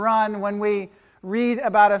run when we read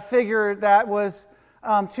about a figure that was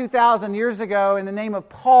 2,000 years ago in the name of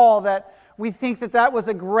Paul, that we think that was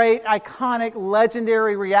a great, iconic,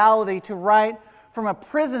 legendary reality to write from a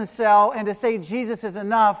prison cell and to say Jesus is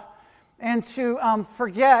enough, and to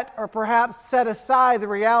forget or perhaps set aside the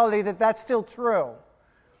reality that that's still true.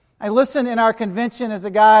 I listened in our convention as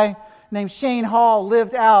a guy named Shane Hall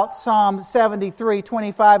lived out Psalm 73,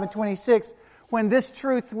 25 and 26 when this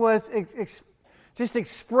truth was just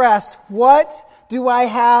expressed. What do I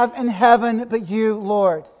have in heaven but you,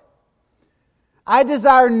 Lord? I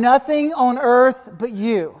desire nothing on earth but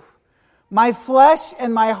you. My flesh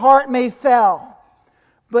and my heart may fail,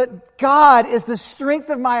 but God is the strength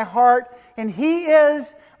of my heart, and He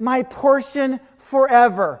is my portion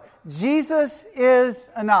forever. Jesus is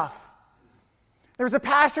enough. There was a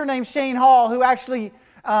pastor named Shane Hall who actually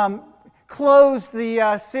closed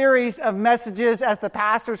the series of messages at the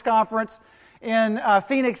Pastors Conference in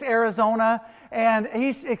Phoenix, Arizona. And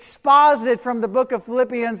he's exposited from the book of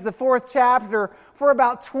Philippians, the 4th chapter, for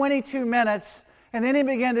about 22 minutes. And then he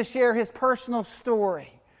began to share his personal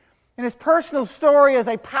story. And his personal story is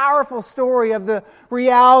a powerful story of the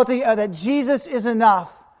reality that Jesus is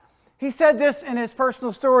enough. He said this in his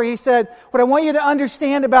personal story. He said, what I want you to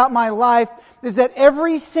understand about my life is that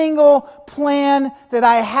every single plan that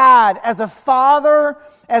I had as a father,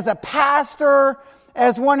 as a pastor,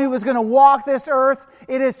 as one who was going to walk this earth,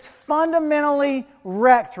 it is fundamentally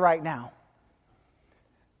wrecked right now.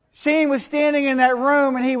 Shane was standing in that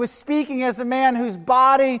room and he was speaking as a man whose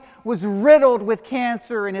body was riddled with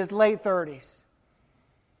cancer in his late 30s.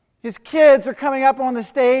 His kids are coming up on the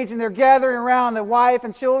stage and they're gathering around the wife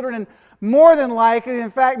and children, and more than likely,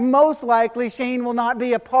 in fact, most likely, Shane will not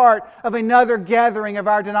be a part of another gathering of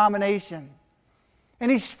our denomination.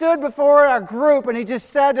 And he stood before our group and he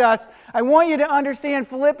just said to us, I want you to understand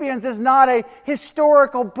Philippians is not a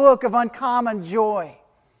historical book of uncommon joy.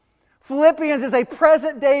 Philippians is a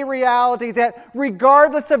present-day reality that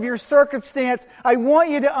regardless of your circumstance, I want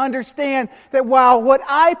you to understand that while what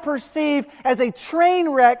I perceive as a train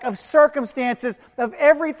wreck of circumstances, of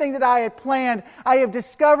everything that I had planned, I have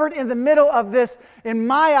discovered in the middle of this, in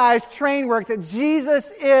my eyes, train wreck, that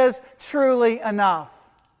Jesus is truly enough.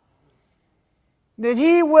 That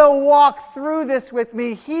He will walk through this with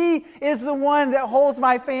me. He is the one that holds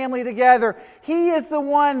my family together. He is the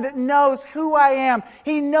one that knows who I am.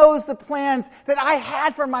 He knows the plans that I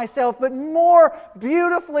had for myself, but more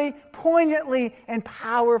beautifully, poignantly, and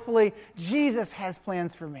powerfully, Jesus has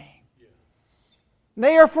plans for me.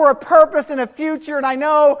 They are for a purpose and a future, and I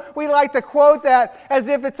know we like to quote that as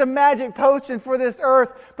if it's a magic potion for this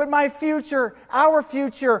earth, but my future, our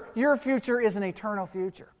future, your future is an eternal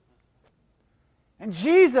future. And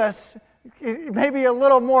Jesus, maybe a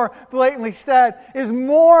little more blatantly said, is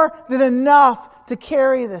more than enough to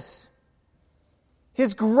carry this.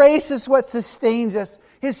 His grace is what sustains us.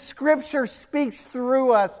 His Scripture speaks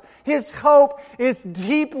through us. His hope is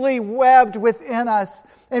deeply webbed within us.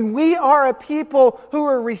 And we are a people who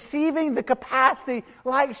are receiving the capacity,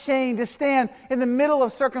 like Shane, to stand in the middle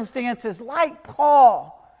of circumstances, like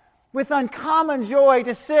Paul, with uncommon joy,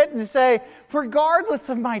 to sit and say, regardless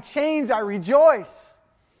of my chains, I rejoice.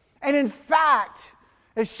 And in fact,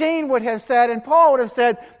 as Shane would have said, and Paul would have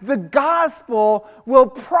said, the gospel will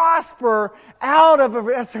prosper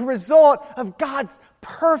as a result of God's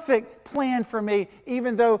perfect plan for me,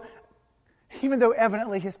 even though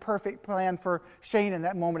evidently His perfect plan for Shane in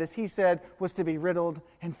that moment, as he said, was to be riddled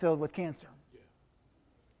and filled with cancer.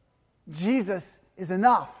 Jesus is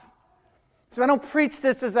enough. So I don't preach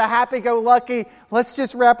this as a happy-go-lucky, let's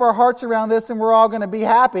just wrap our hearts around this and we're all going to be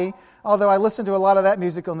happy, although I listen to a lot of that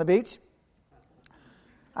music on the beach.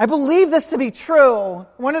 I believe this to be true.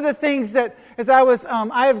 One of the things that,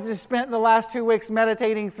 I have just spent the last 2 weeks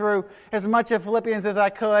meditating through as much of Philippians as I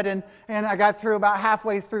could, and I got through about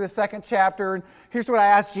halfway through the 2nd chapter, and here's what I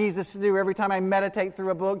ask Jesus to do every time I meditate through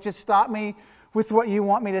a book: just stop me with what you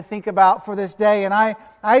want me to think about for this day. And I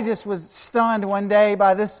just was stunned one day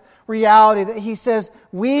by this reality that He says,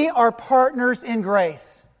 we are partners in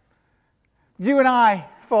grace. You and I,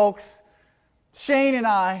 folks, Shane and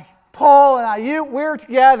I, Paul and I, we're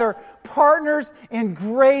together, partners in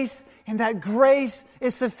grace, and that grace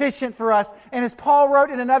is sufficient for us. And as Paul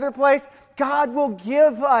wrote in another place, God will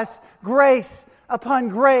give us grace upon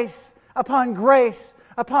grace upon grace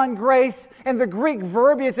upon grace, and the Greek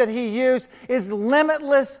verbiage that he used is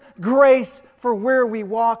limitless grace for where we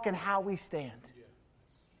walk and how we stand.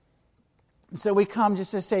 And so we come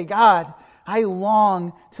just to say, God, I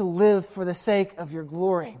long to live for the sake of your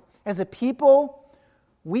glory. As a people,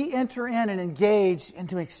 we enter in and engage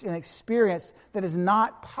into an experience that is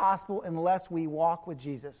not possible unless we walk with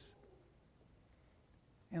Jesus.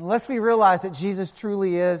 Unless we realize that Jesus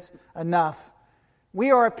truly is enough.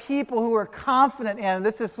 We are a people who are confident in,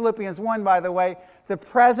 this is Philippians 1, by the way, the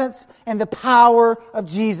presence and the power of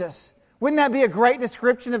Jesus. Wouldn't that be a great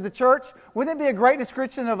description of the church? Wouldn't it be a great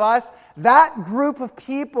description of us? That group of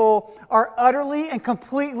people are utterly and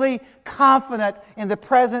completely confident in the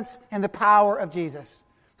presence and the power of Jesus.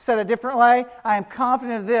 Said a different way, I am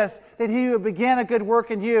confident of this, that He who began a good work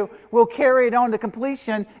in you will carry it on to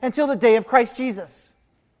completion until the day of Christ Jesus.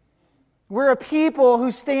 We're a people who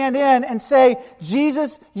stand in and say,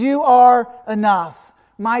 Jesus, you are enough.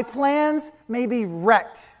 My plans may be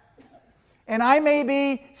wrecked. And I may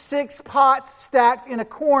be 6 pots stacked in a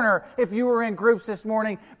corner if you were in groups this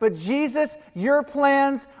morning. But Jesus, your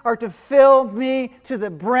plans are to fill me to the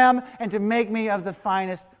brim and to make me of the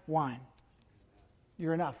finest wine.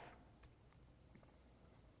 You're enough.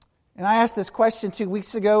 And I asked this question 2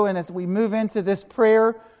 weeks ago, and as we move into this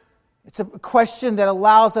prayer, it's a question that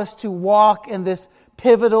allows us to walk in this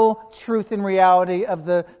pivotal truth and reality of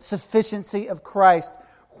the sufficiency of Christ.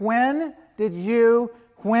 When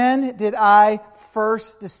did I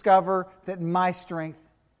first discover that my strength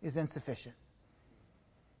is insufficient?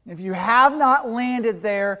 If you have not landed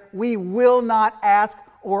there, we will not ask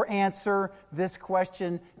or answer this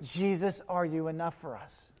question, Jesus, are you enough for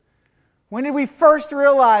us? When did we first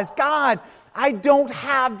realize, God, I don't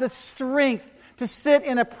have the strength to sit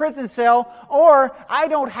in a prison cell, or I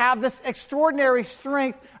don't have this extraordinary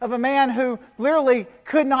strength of a man who literally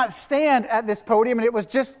could not stand at this podium, and it was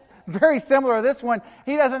just very similar to this one.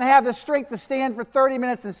 He doesn't have the strength to stand for 30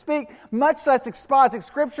 minutes and speak, much less exposit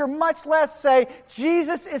Scripture, much less say,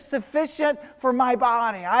 Jesus is sufficient for my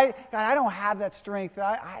body. God, I don't have that strength.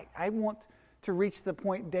 I want to reach the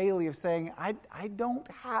point daily of saying, I don't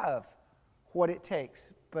have what it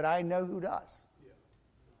takes, but I know who does.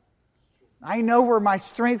 I know where my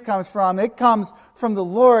strength comes from. It comes from the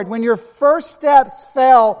Lord. When your first steps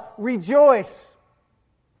fail, rejoice.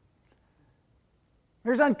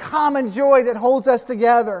 There's uncommon joy that holds us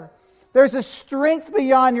together. There's a strength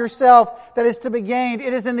beyond yourself that is to be gained.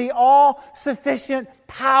 It is in the all-sufficient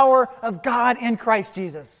power of God in Christ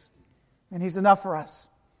Jesus. And He's enough for us.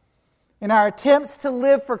 In our attempts to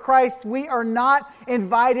live for Christ, we are not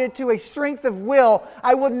invited to a strength of will.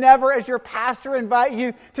 I would never, as your pastor, invite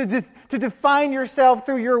you to define yourself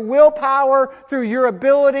through your willpower, through your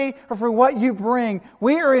ability, or for what you bring.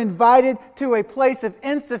 We are invited to a place of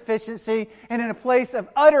insufficiency and in a place of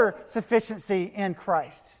utter sufficiency in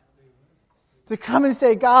Christ. To come and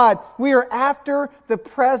say, God, we are after the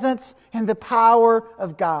presence and the power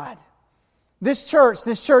of God. This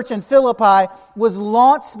church in Philippi was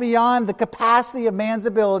launched beyond the capacity of man's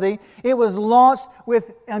ability. It was launched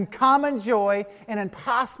with uncommon joy and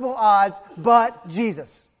impossible odds, but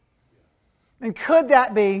Jesus. And could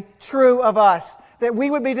that be true of us? That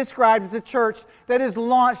we would be described as a church that is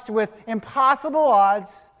launched with impossible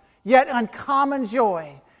odds, yet uncommon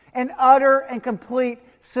joy, and utter and complete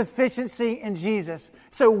sufficiency in Jesus.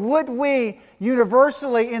 So would we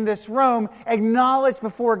universally in this room acknowledge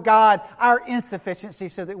before God our insufficiency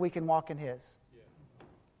so that we can walk in His?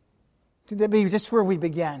 Could that be just where we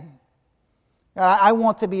begin? I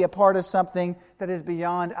want to be a part of something that is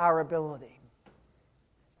beyond our ability.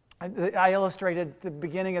 I illustrated at the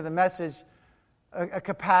beginning of the message a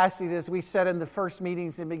capacity that as we sat in the first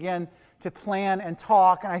meetings and began to plan and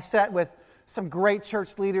talk, and I sat with some great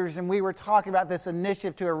church leaders, and we were talking about this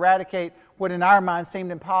initiative to eradicate what in our minds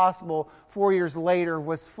seemed impossible 4 years later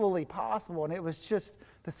was fully possible. And it was just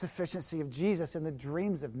the sufficiency of Jesus and the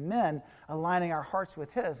dreams of men aligning our hearts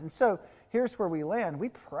with His. And so here's where we land. We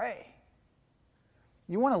pray.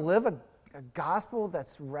 You want to live a gospel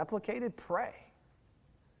that's replicated? Pray.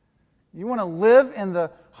 You want to live in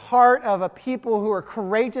the heart of a people who are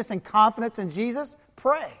courageous and confident in Jesus?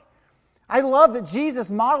 Pray. I love that Jesus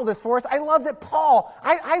modeled this for us. I love that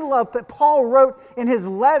Paul wrote in his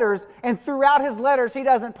letters, and throughout his letters, he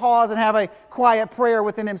doesn't pause and have a quiet prayer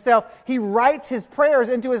within himself. He writes his prayers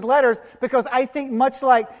into his letters because I think much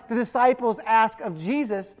like the disciples ask of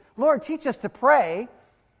Jesus, Lord, teach us to pray.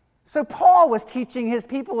 So Paul was teaching his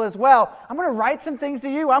people as well. I'm going to write some things to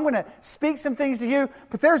you. I'm going to speak some things to you.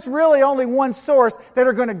 But there's really only one source that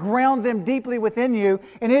are going to ground them deeply within you.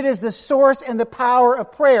 And it is the source and the power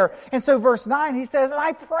of prayer. And so verse 9, he says, and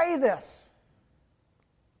I pray this.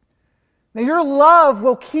 Now your love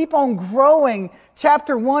will keep on growing.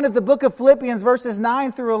 Chapter 1 of the book of Philippians, verses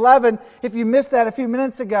 9 through 11. If you missed that a few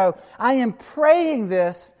minutes ago, I am praying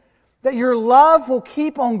this, that your love will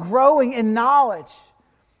keep on growing in knowledge,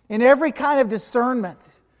 in every kind of discernment,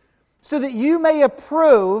 so that you may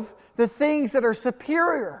approve the things that are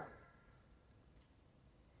superior,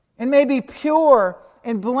 and may be pure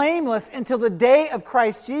and blameless until the day of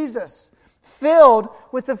Christ Jesus, filled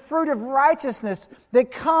with the fruit of righteousness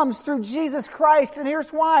that comes through Jesus Christ. And here's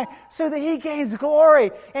why: so that He gains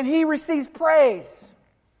glory and He receives praise.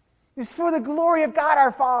 It's for the glory of God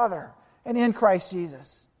our Father and in Christ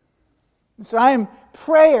Jesus. And so I am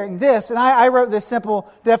praying this, and I wrote this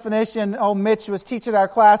simple definition. Mitch was teaching our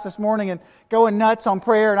class this morning and going nuts on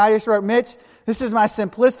prayer, and I just wrote, Mitch, this is my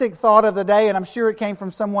simplistic thought of the day, and I'm sure it came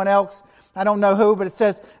from someone else. I don't know who, but it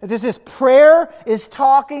says, this is prayer is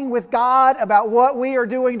talking with God about what we are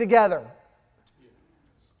doing together.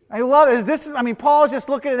 I love it. Paul's just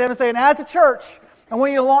looking at them and saying, as a church, I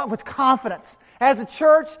want you to walk with confidence. As a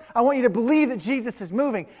church, I want you to believe that Jesus is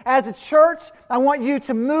moving. As a church, I want you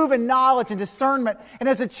to move in knowledge and discernment. And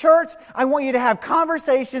as a church, I want you to have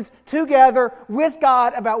conversations together with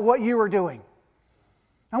God about what you are doing.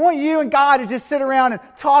 I want you and God to just sit around and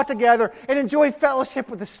talk together and enjoy fellowship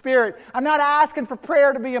with the Spirit. I'm not asking for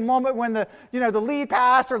prayer to be a moment when the lead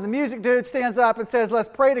pastor or the music dude stands up and says, let's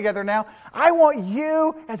pray together now. I want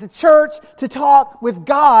you as a church to talk with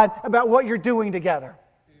God about what you're doing together.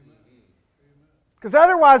 Because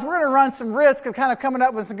otherwise, we're going to run some risk of kind of coming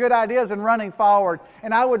up with some good ideas and running forward.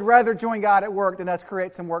 And I would rather join God at work than us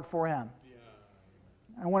create some work for Him.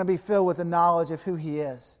 I want to be filled with the knowledge of who He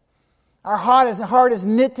is. Our heart is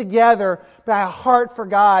knit together by a heart for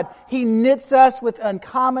God. He knits us with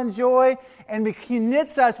uncommon joy, and He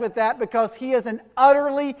knits us with that because He is an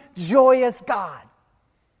utterly joyous God.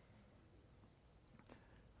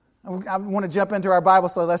 I want to jump into our Bible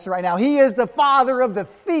study lesson right now. He is the Father of the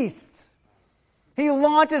feast. He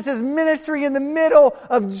launches His ministry in the middle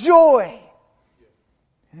of joy.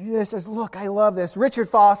 And He says, look, I love this. Richard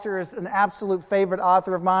Foster is an absolute favorite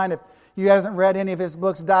author of mine. If you haven't read any of his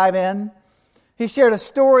books, dive in. He shared a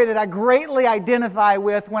story that I greatly identify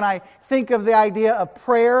with when I think of the idea of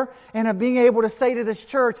prayer and of being able to say to this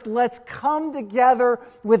church, let's come together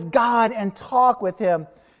with God and talk with Him.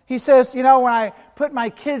 He says, when I put my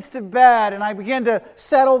kids to bed and I begin to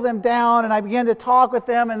settle them down and I begin to talk with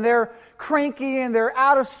them and they're cranky and they're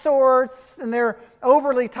out of sorts and they're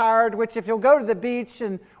overly tired, which if you'll go to the beach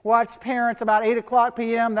and watch Parents about 8 o'clock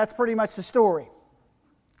p.m., that's pretty much the story.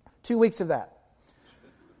 2 weeks of that.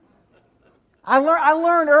 I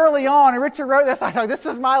learned early on, and Richard wrote this, I thought, this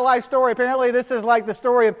is my life story. Apparently this is like the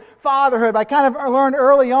story of fatherhood. I kind of learned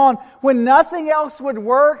early on, when nothing else would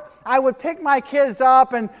work, I would pick my kids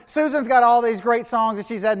up, and Susan's got all these great songs that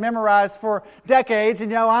she's had memorized for decades,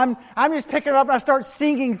 and I'm just picking them up and I start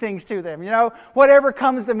singing things to them, whatever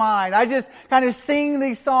comes to mind. I just kind of sing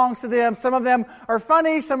these songs to them. Some of them are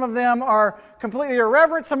funny, some of them are completely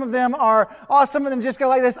irreverent, some of them just go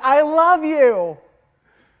like this: I love you.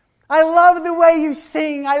 I love the way you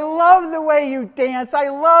sing. I love the way you dance. I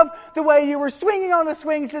love the way you were swinging on the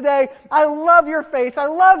swings today. I love your face. I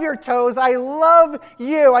love your toes. I love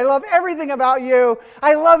you. I love everything about you.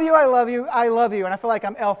 I love you. I love you. I love you. And I feel like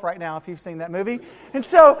I'm Elf right now if you've seen that movie. And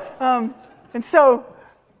so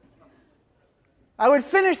I would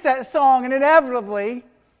finish that song and inevitably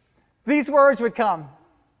these words would come.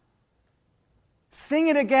 Sing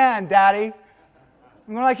it again, Daddy.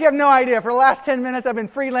 I'm like, you have no idea. For the last 10 minutes, I've been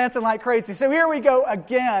freelancing like crazy. So here we go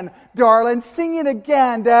again, darling. Sing it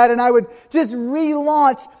again, Dad. And I would just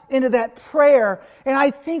relaunch into that prayer. And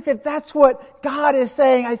I think that that's what God is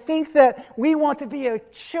saying. I think that we want to be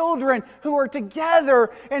children who are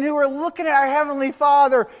together and who are looking at our Heavenly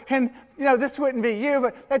Father. And, this wouldn't be you,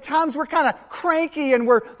 but at times we're kind of cranky and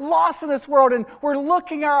we're lost in this world and we're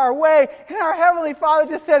looking our way. And our Heavenly Father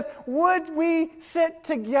just says, would we sit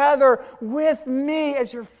together with me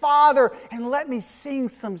as your Father and let me sing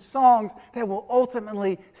some songs that will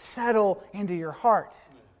ultimately settle into your heart?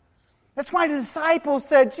 That's why the disciples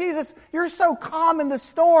said, Jesus, you're so calm in the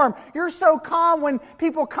storm. You're so calm when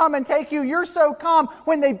people come and take you. You're so calm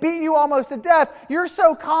when they beat you almost to death. You're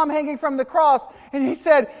so calm hanging from the cross. And He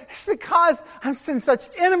said, it's because I'm in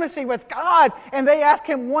such intimacy with God. And they asked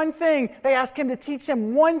Him one thing. They asked Him to teach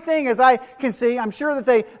them one thing, as I can see. I'm sure that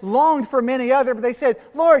they longed for many other, but they said,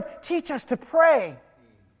 Lord, teach us to pray.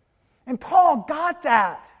 And Paul got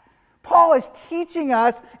that. Paul is teaching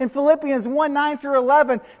us in Philippians 1:9 through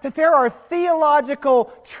 11 that there are theological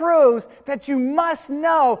truths that you must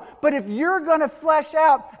know. But if you're going to flesh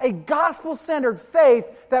out a gospel-centered faith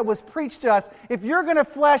that was preached to us, if you're going to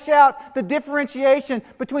flesh out the differentiation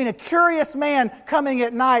between a curious man coming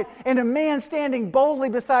at night and a man standing boldly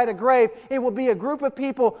beside a grave, it will be a group of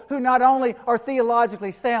people who not only are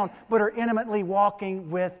theologically sound, but are intimately walking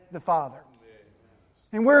with the Father.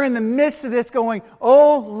 And we're in the midst of this going,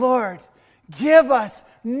 oh Lord, give us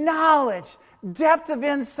knowledge, depth of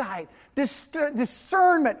insight,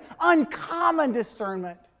 discernment, uncommon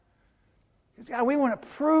discernment. Because God, we want to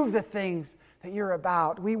prove the things that you're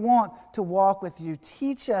about. We want to walk with you.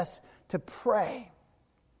 Teach us to pray.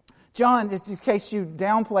 John, just in case you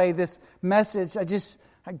downplay this message,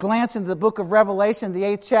 I glance into the book of Revelation, the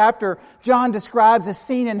 8th chapter. John describes a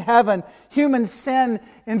scene in heaven. Human sin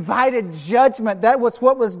invited judgment. That was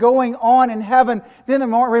what was going on in heaven. Then a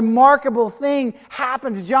more remarkable thing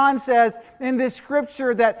happens. John says in this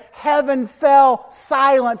scripture that heaven fell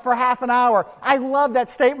silent for half an hour. I love that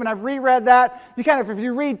statement. I've reread that. If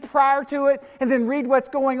you read prior to it and then read what's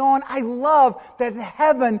going on, I love that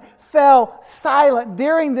heaven fell silent.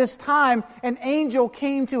 During this time, an angel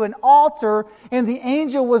came to an altar, and the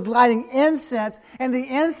angel was lighting incense, and the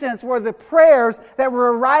incense were the prayers that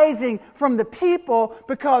were arising from the people,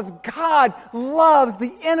 because God loves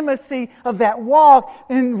the intimacy of that walk.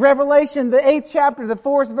 In Revelation, the 8th chapter, the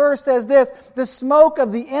 4th verse says this: the smoke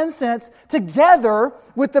of the incense together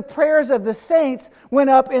with the prayers of the saints went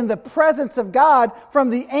up in the presence of God from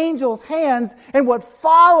the angel's hands. And what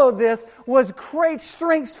followed this was great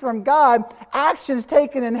strength from God, actions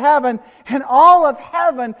taken in heaven, and all of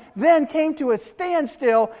heaven then came to a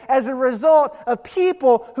standstill as a result of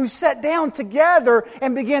people who sat down together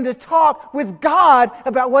and began to talk with God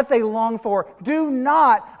about what they long for. Do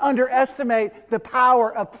not underestimate the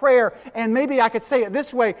power of prayer. And maybe I could say it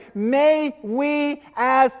this way: may we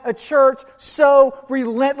as a church so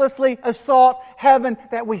relentlessly assault heaven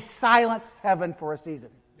that we silence heaven for a season.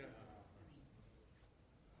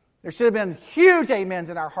 There should have been huge amens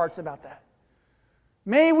in our hearts about that.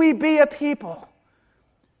 May we be a people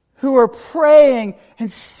who are praying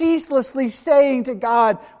and ceaselessly saying to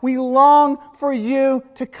God, we long for you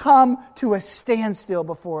to come to a standstill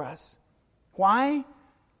before us. Why?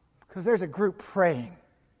 Because there's a group praying.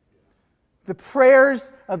 The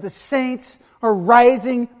prayers of the saints are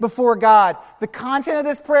rising before God. The content of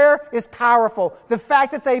this prayer is powerful. The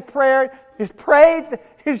fact that they prayed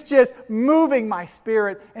is just moving my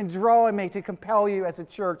spirit and drawing me to compel you as a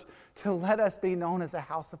church to let us be known as a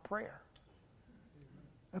house of prayer.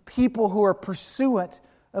 A people who are pursuant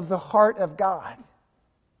of the heart of God.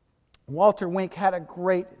 Walter Wink had a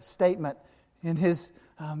great statement in his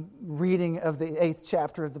reading of the 8th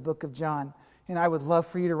chapter of the book of John. And I would love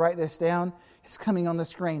for you to write this down. It's coming on the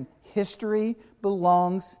screen. History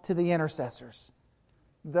belongs to the intercessors,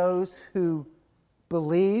 those who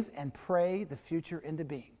believe and pray the future into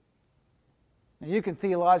being. Now, you can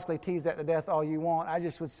theologically tease that to death all you want. I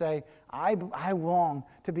just would say, I long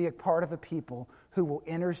to be a part of a people who will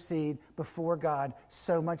intercede before God,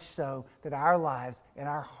 so much so that our lives and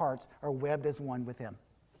our hearts are webbed as one with Him.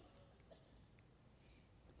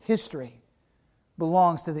 History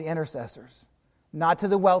belongs to the intercessors, not to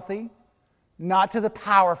the wealthy, not to the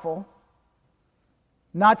powerful,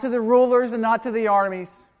 not to the rulers and not to the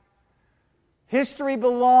armies. History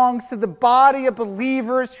belongs to the body of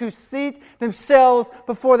believers who seat themselves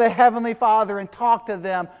before the Heavenly Father and talk to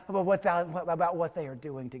them about what they are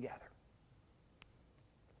doing together.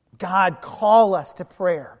 God, call us to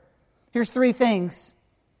prayer. Here's 3 things,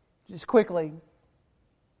 just quickly,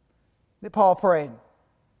 that Paul prayed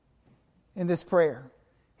in this prayer.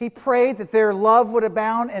 He prayed that their love would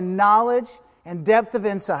abound in knowledge and depth of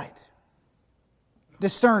insight,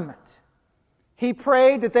 discernment. He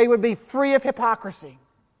prayed that they would be free of hypocrisy,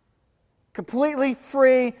 completely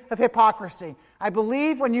free of hypocrisy. I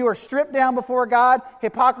believe when you are stripped down before God,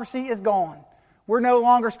 hypocrisy is gone. We're no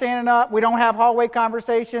longer standing up. We don't have hallway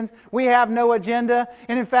conversations. We have no agenda.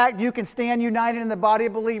 And in fact, you can stand united in the body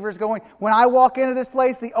of believers going, when I walk into this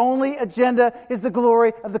place, the only agenda is the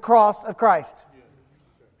glory of the cross of Christ.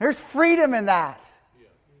 There's freedom in that.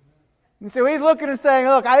 And so he's looking and saying,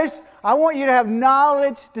 look, I want you to have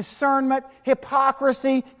knowledge, discernment,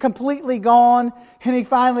 hypocrisy completely gone. And he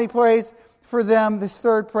finally prays for them, this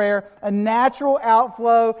third prayer. A natural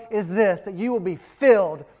outflow is this, that you will be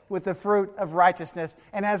filled with the fruit of righteousness.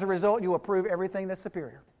 And as a result, you approve everything that's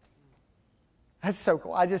superior. That's so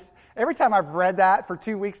cool. Every time I've read that for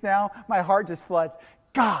 2 weeks now, my heart just floods.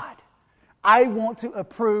 God, I want to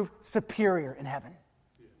approve superior in heaven.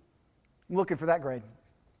 I'm looking for that grade.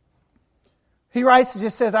 He writes,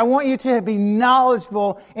 just says, I want you to be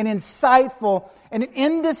knowledgeable and insightful. An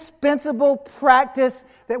indispensable practice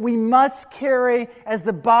that we must carry as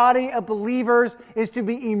the body of believers is to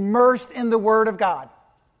be immersed in the Word of God.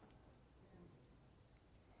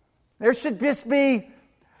 There should just be,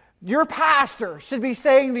 your pastor should be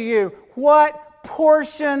saying to you, what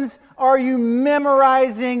portions are you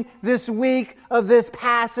memorizing this week of this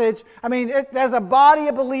passage? I mean, as a body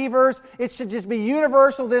of believers, it should just be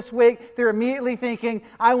universal this week. They're immediately thinking,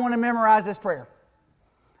 I want to memorize this prayer.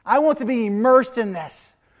 I want to be immersed in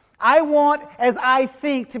this. I want, as I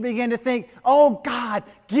think, to begin to think, oh God,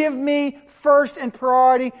 give me first and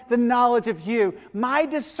priority the knowledge of you. My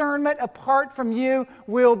discernment apart from you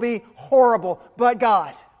will be horrible, but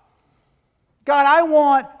God, I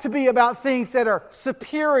want to be about things that are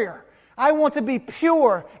superior. I want to be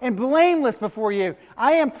pure and blameless before you.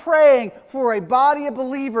 I am praying for a body of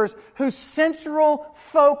believers whose central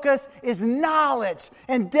focus is knowledge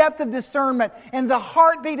and depth of discernment. And the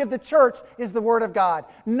heartbeat of the church is the Word of God.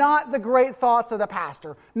 Not the great thoughts of the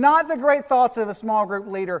pastor. Not the great thoughts of a small group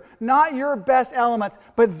leader. Not your best elements.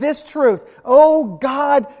 But this truth. Oh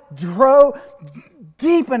God,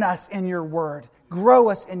 deepen us in your Word. Grow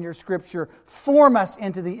us in your Scripture. Form us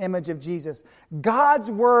into the image of Jesus.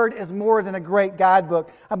 God's Word is more than a great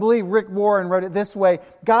guidebook. I believe Rick Warren wrote it this way.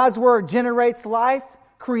 God's Word generates life,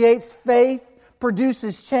 creates faith,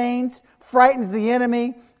 produces change, frightens the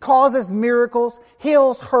enemy, causes miracles,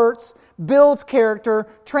 heals hurts, builds character,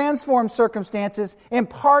 transforms circumstances,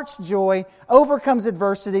 imparts joy, overcomes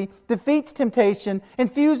adversity, defeats temptation,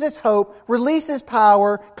 infuses hope, releases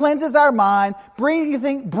power, cleanses our mind,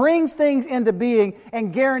 brings things into being,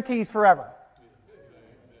 and guarantees forever.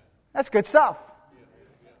 That's good stuff.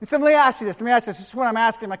 And so let me ask you this. This is what I'm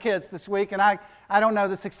asking my kids this week, and I don't know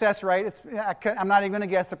the success rate. I'm not even going to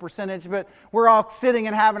guess the percentage, but we're all sitting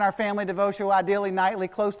and having our family devotional, ideally nightly,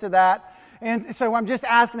 close to that. And so I'm just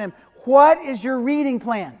asking them, what is your reading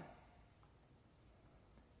plan?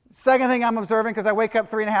 Second thing I'm observing, because I wake up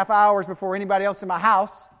 3.5 hours before anybody else in my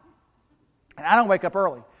house, and I don't wake up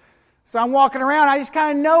early. So I'm walking around, I just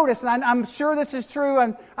kind of notice, and I'm sure this is true,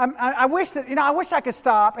 and I wish I could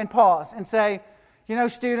stop and pause and say,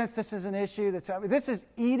 students, this is an issue. This is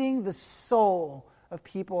eating the soul of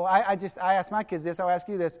people. I ask my kids this, I'll ask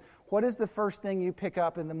you this. What is the first thing you pick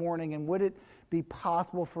up in the morning, and would it be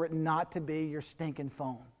possible for it not to be your stinking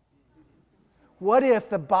phone? What if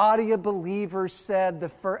the body of believers said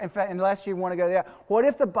in fact, unless you want to go there, what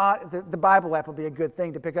if the Bible app would be a good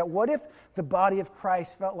thing to pick up? What if the body of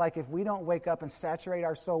Christ felt like if we don't wake up and saturate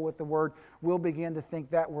our soul with the Word, we'll begin to think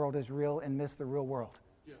that world is real and miss the real world?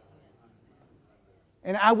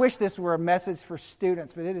 And I wish this were a message for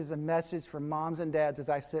students, but it is a message for moms and dads as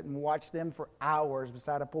I sit and watch them for hours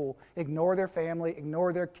beside a pool, ignore their family,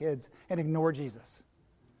 ignore their kids, and ignore Jesus.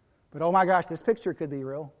 But oh my gosh, this picture could be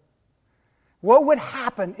real. What would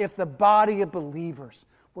happen if the body of believers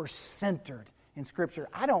were centered in Scripture?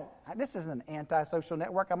 This isn't an anti-social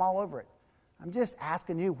network. I'm all over it. I'm just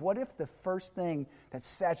asking you, what if the first thing that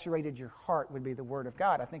saturated your heart would be the Word of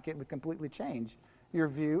God? I think it would completely change your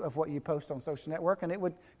view of what you post on social network, and it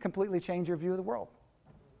would completely change your view of the world.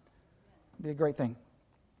 It'd be a great thing.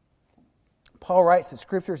 Paul writes that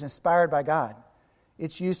Scripture is inspired by God.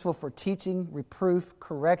 It's useful for teaching, reproof,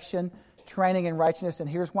 correction, training in righteousness, and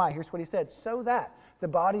here's why. Here's what he said. So that the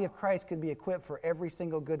body of Christ can be equipped for every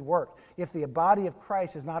single good work. If the body of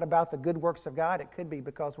Christ is not about the good works of God, it could be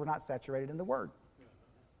because we're not saturated in the Word.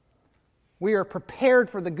 We are prepared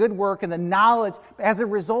for the good work and the knowledge as a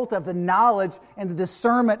result of the knowledge and the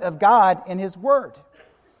discernment of God in His Word.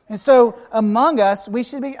 And so among us, it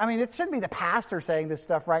shouldn't be the pastor saying this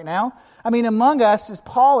stuff right now. Among us, as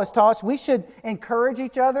Paul has taught us, we should encourage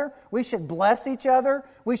each other. We should bless each other.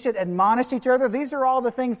 We should admonish each other. These are all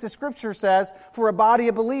the things the Scripture says for a body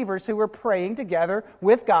of believers who are praying together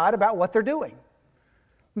with God about what they're doing.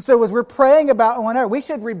 And so as we're praying about one another, we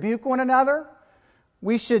should rebuke one another.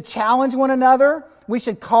 We should challenge one another. We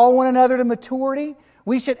should call one another to maturity.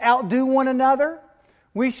 We should outdo one another.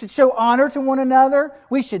 We should show honor to one another.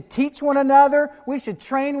 We should teach one another. We should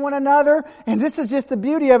train one another. And this is just the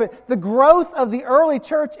beauty of it. The growth of the early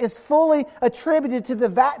church is fully attributed to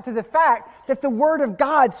the fact that the Word of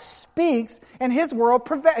God speaks and His Word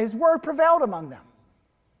prevailed among them.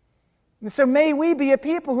 And so may we be a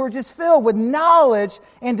people who are just filled with knowledge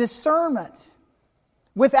and discernment.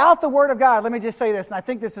 Without the Word of God, let me just say this, and I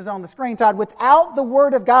think this is on the screen, Todd. Without the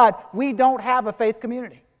Word of God, we don't have a faith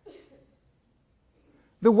community.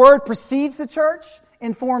 The Word precedes the church,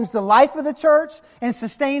 informs the life of the church, and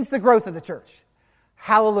sustains the growth of the church.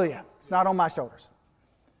 Hallelujah. It's not on my shoulders.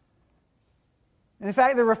 And in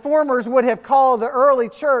fact, the Reformers would have called the early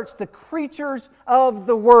church the creatures of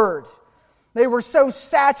the Word. They were so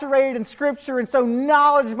saturated in Scripture and so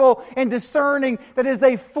knowledgeable and discerning that as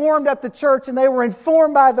they formed up the church and they were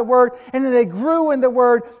informed by the Word and then they grew in the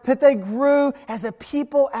Word, that they grew as a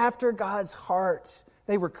people after God's heart.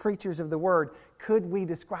 They were creatures of the Word. could we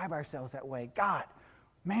describe ourselves that way? God,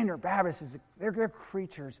 Mandarin Baptists, they're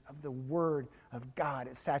creatures of the Word of God.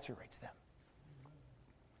 It saturates them.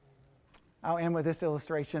 I'll end with this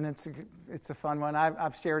illustration. It's a fun one.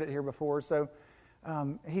 I've shared it here before. So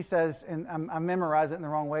he says, and I memorized it in the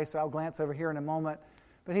wrong way, so I'll glance over here in a moment.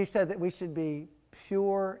 But he said that we should be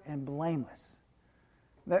pure and blameless.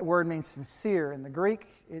 That word means sincere. In the Greek,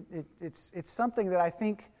 it's something that I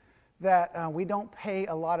think that we don't pay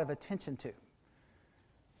a lot of attention to.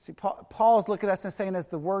 See, Paul's looking at us and saying, as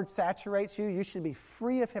the word saturates you, you should be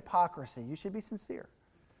free of hypocrisy. You should be sincere.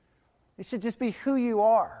 It should just be who you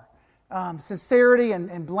are. Sincerity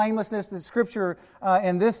and blamelessness, the scripture,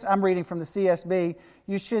 and this I'm reading from the CSB,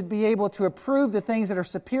 you should be able to approve the things that are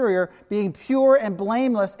superior, being pure and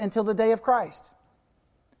blameless until the day of Christ.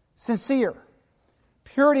 Sincere.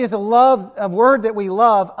 Purity is a word that we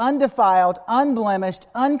love, undefiled, unblemished,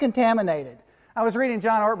 uncontaminated. I was reading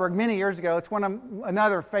John Ortberg many years ago. It's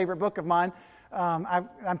another favorite book of mine.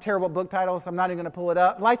 I'm terrible at book titles. I'm not even going to pull it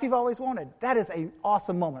up. Life You've Always Wanted. That is an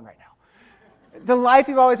awesome moment right now. The life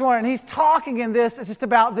you've always wanted. And he's talking in this, it's just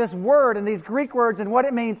about this word and these Greek words and what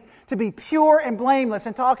it means to be pure and blameless,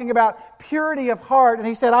 and talking about purity of heart. And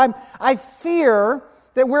he said, I fear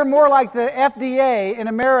that we're more like the FDA in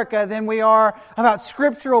America than we are about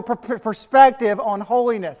scriptural perspective on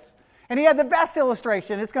holiness. And he had the best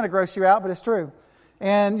illustration. It's going to gross you out, but it's true.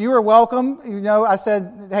 And you are welcome. You know, I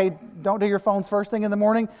said, hey, don't do your phones first thing in the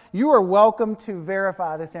morning. You are welcome to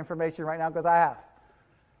verify this information right now, because I have.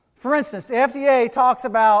 For instance, the FDA talks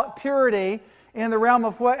about purity in the realm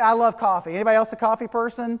of what I love coffee. Anybody else a coffee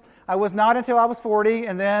person? I was not until I was 40,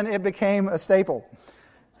 and then it became a staple.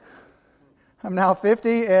 I'm now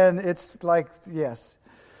 50, and it's like, yes.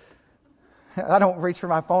 I don't reach for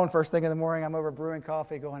my phone first thing in the morning. I'm over brewing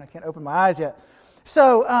coffee going, I can't open my eyes yet.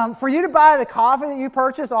 So for you to buy the coffee that you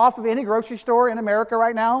purchase off of any grocery store in America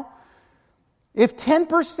right now, if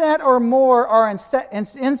 10% or more are insect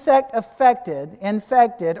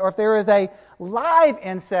infected, or if there is a live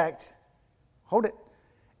insect, hold it,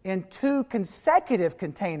 in 2 consecutive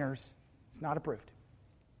containers, it's not approved.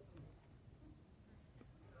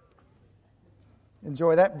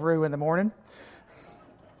 Enjoy that brew in the morning.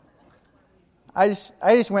 I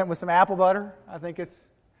just went with some apple butter. I think it's,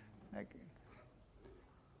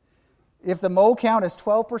 if the mole count is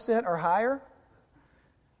 12% or higher,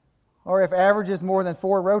 or if average is more than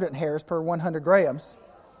 4 rodent hairs per 100 grams.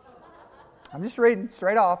 I'm just reading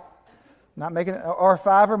straight off. Not making it, or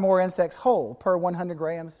 5 or more insects whole per 100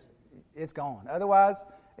 grams, it's gone. Otherwise,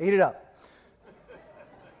 eat it up.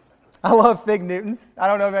 I love fig Newtons. I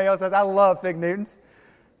don't know if anybody else does. I love fig Newtons.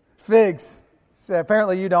 Figs. So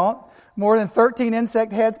apparently you don't. More than 13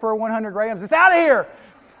 insect heads per 100 grams. It's out of here.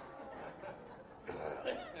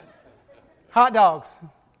 Hot dogs.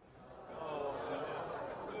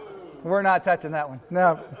 We're not touching that one.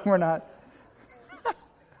 No, we're not.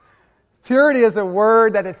 Purity is a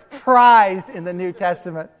word that is prized in the New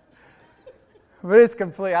Testament. But it's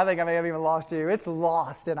complete. I think I may have even lost you. It's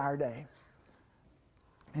lost in our day.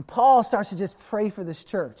 And Paul starts to just pray for this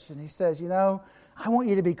church. And he says, I want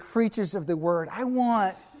you to be creatures of the word. I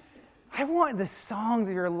want the songs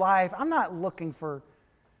of your life. I'm not looking for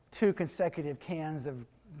 2 consecutive cans of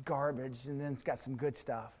garbage and then it's got some good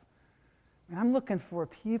stuff. And I'm looking for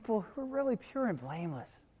people who are really pure and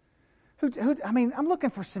blameless. I'm looking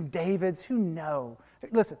for some Davids who know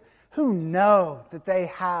that they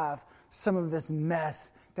have some of this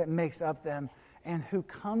mess that makes up them, and who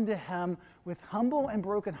come to Him with humble and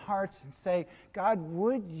broken hearts and say, God,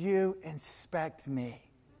 would you inspect me?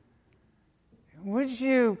 Would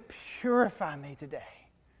you purify me today?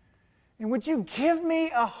 And would you give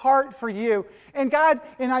me a heart for you? And God,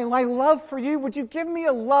 and I love for you, would you give me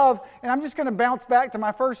a love? And I'm just going to bounce back to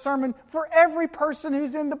my first sermon, for every person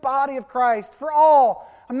who's in the body of Christ, for all.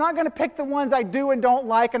 I'm not going to pick the ones I do and don't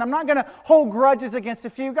like, and I'm not going to hold grudges against a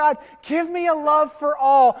few. God, give me a love for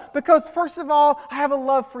all, because first of all, I have a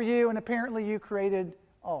love for you, and apparently you created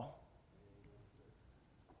all.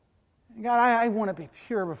 And God, I want to be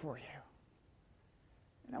pure before you.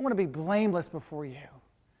 And I want to be blameless before you.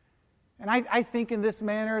 And I think in this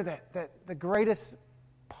manner that the greatest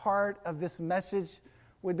part of this message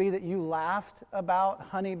would be that you laughed about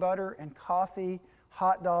honey butter and coffee,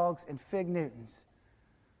 hot dogs, and fig Newtons.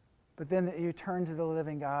 But then that you turned to the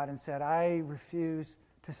living God and said, I refuse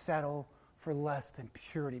to settle for less than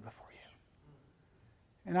purity before you.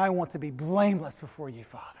 And I want to be blameless before you,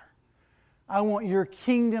 Father. I want your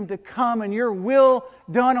kingdom to come and your will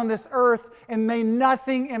done on this earth, and may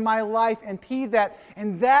nothing in my life impede that.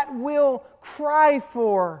 And that will cry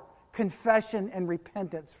for confession and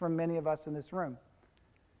repentance from many of us in this room.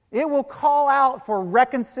 It will call out for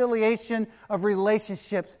reconciliation of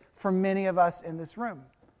relationships for many of us in this room.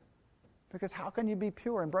 Because how can you be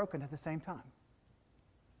pure and broken at the same time?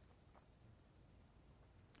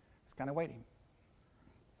 It's kind of waiting.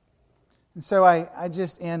 And so I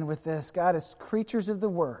just end with this. God, as creatures of the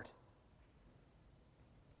Word,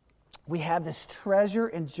 we have this treasure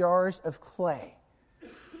in jars of clay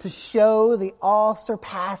to show the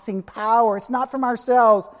all-surpassing power. It's not from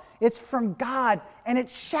ourselves. It's from God. And it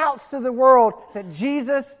shouts to the world that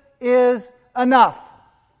Jesus is enough.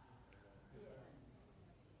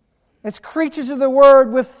 As creatures of the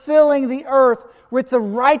Word, we're filling the earth with the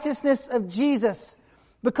righteousness of Jesus.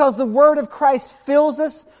 Because the Word of Christ fills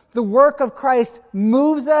us, the work of Christ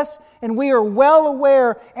moves us, and we are well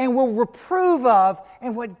aware and will reprove of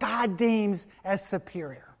and what God deems as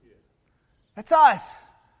superior. That's us.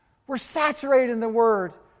 We're saturated in the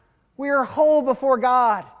Word. We are whole before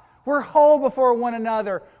God. We're whole before one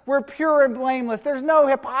another. We're pure and blameless. There's no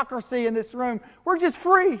hypocrisy in this room. We're just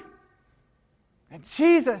free. And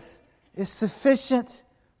Jesus is sufficient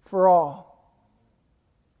for all.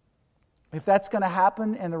 If that's going to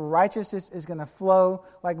happen and the righteousness is going to flow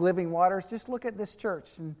like living waters, just look at this church.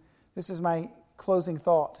 And this is my closing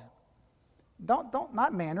thought.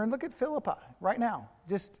 Not Mandarin, look at Philippi right now,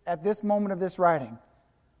 just at this moment of this writing.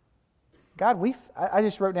 God, I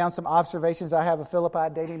just wrote down some observations I have of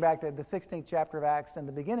Philippi dating back to the 16th chapter of Acts and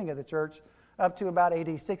the beginning of the church up to about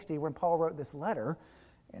AD 60 when Paul wrote this letter.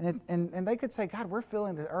 And they could say, God, we're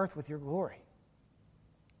filling the earth with your glory.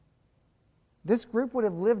 This group would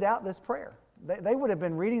have lived out this prayer. They would have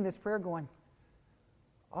been reading this prayer going,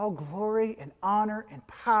 all glory and honor and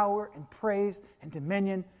power and praise and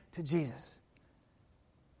dominion to Jesus.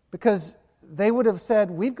 Because they would have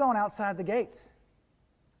said, we've gone outside the gates.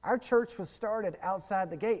 Our church was started outside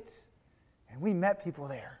the gates. And we met people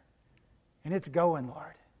there. And it's going,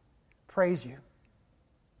 Lord. Praise you.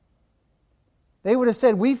 They would have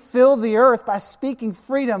said, we filled the earth by speaking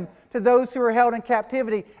freedom to those who are held in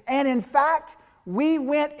captivity. And in fact, we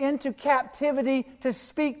went into captivity to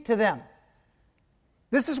speak to them.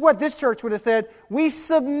 This is what this church would have said. We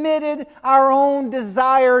submitted our own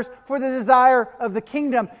desires for the desire of the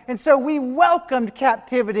kingdom. And so we welcomed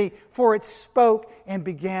captivity, for it spoke and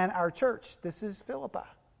began our church. This is Philippi,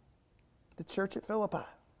 the church at Philippi.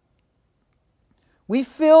 We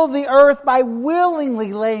filled the earth by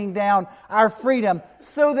willingly laying down our freedom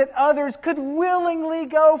so that others could willingly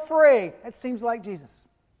go free. That seems like Jesus.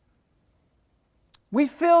 We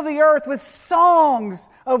fill the earth with songs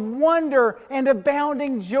of wonder and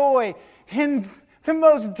abounding joy in the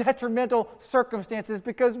most detrimental circumstances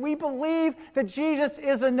because we believe that Jesus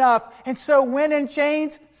is enough. And so when in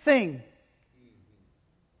chains, sing.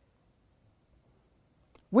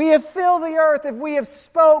 We have filled the earth if we have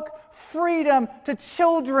spoke freedom to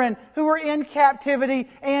children who are in captivity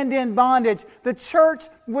and in bondage. The church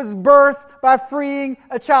was birthed by freeing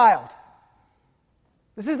a child.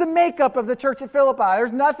 This is the makeup of the church at Philippi.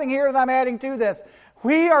 There's nothing here that I'm adding to this.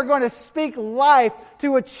 We are going to speak life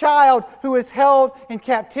to a child who is held in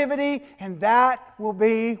captivity, and that will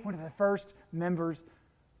be one of the first members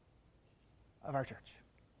of our church.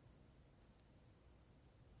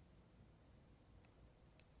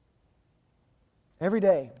 Every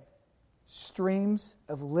day, streams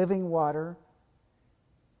of living water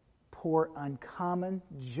pour uncommon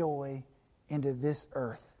joy into this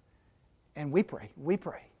earth. And we pray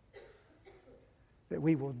that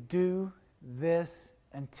we will do this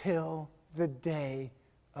until the day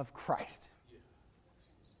of Christ.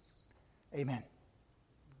 Amen.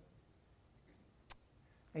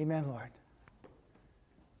 Amen, Lord.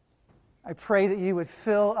 I pray that you would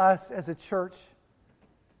fill us as a church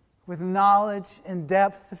with knowledge and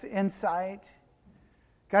depth of insight.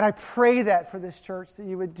 God, I pray that for this church, that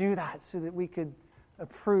you would do that so that we could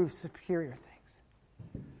approve superior things.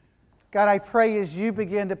 God, I pray as you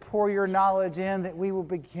begin to pour your knowledge in, that we will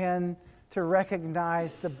begin to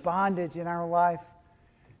recognize the bondage in our life.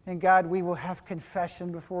 And God, we will have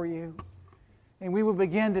confession before you. And we will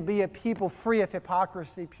begin to be a people free of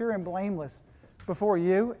hypocrisy, pure and blameless before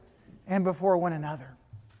you and before one another.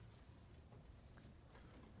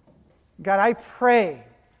 God, I pray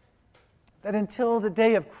that until the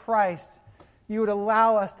day of Christ, you would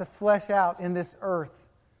allow us to flesh out in this earth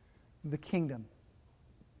the kingdom,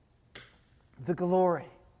 the glory,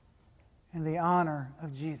 and the honor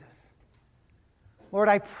of Jesus. Lord,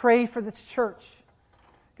 I pray for this church.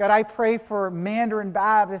 God, I pray for Mandarin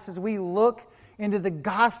Baptist as we look into the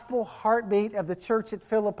gospel heartbeat of the church at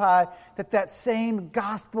Philippi, that same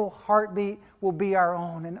gospel heartbeat will be our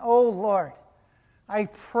own. And oh Lord, I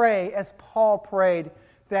pray, as Paul prayed,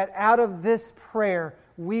 that out of this prayer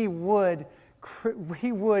we would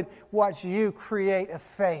watch you create a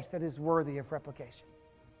faith that is worthy of replication.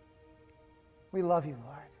 We love you,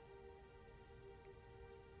 Lord.